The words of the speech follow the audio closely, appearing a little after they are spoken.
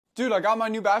Dude, I got my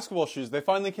new basketball shoes. They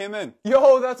finally came in.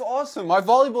 Yo, that's awesome. My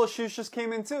volleyball shoes just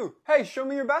came in too. Hey, show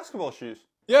me your basketball shoes.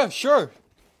 Yeah, sure.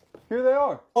 Here they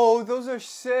are. Oh, those are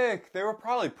sick. They were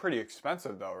probably pretty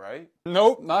expensive though, right?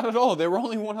 Nope, not at all. They were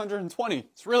only 120.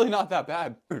 It's really not that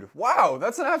bad. Dude, wow,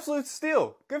 that's an absolute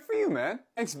steal. Good for you, man.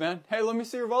 Thanks, man. Hey, let me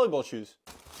see your volleyball shoes.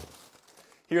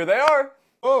 Here they are.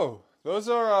 Oh, those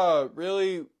are,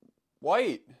 really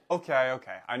white. Okay,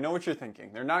 I know what you're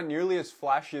thinking. They're not nearly as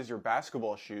flashy as your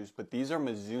basketball shoes, but these are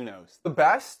Mizuno's. The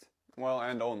best, well,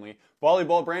 and only,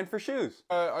 volleyball brand for shoes.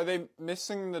 Are they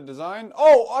missing the design?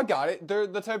 Oh, I got it. They're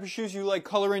the type of shoes you, like,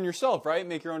 color in yourself, right?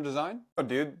 Make your own design? Oh,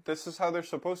 dude, this is how they're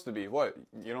supposed to be. What,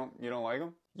 you don't like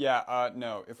them? Yeah,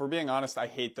 no. If we're being honest, I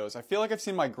hate those. I feel like I've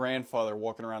seen my grandfather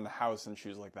walking around the house in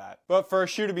shoes like that. But for a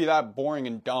shoe to be that boring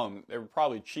and dumb, they were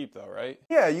probably cheap though, right?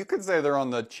 Yeah, you could say they're on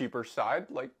the cheaper side,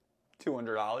 like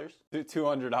 $200.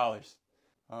 $200.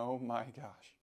 Oh my gosh.